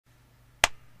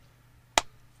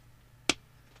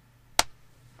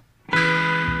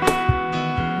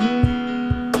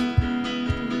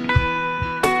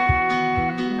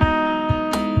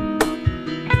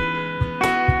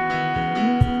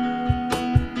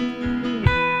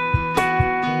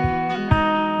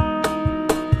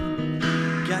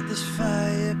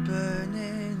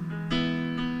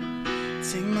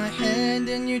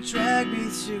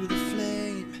to the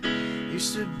flame.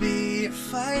 Used to be a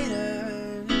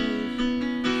fighter.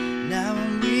 Now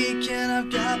I'm weak and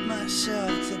I've got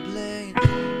myself to blame.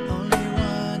 Only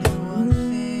one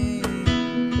thing.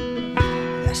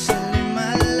 That's to live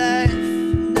my life,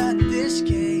 not this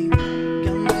game.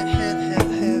 Got my head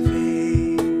held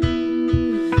heavy.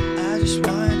 I just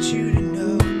want you to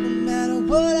know, no matter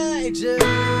what I do,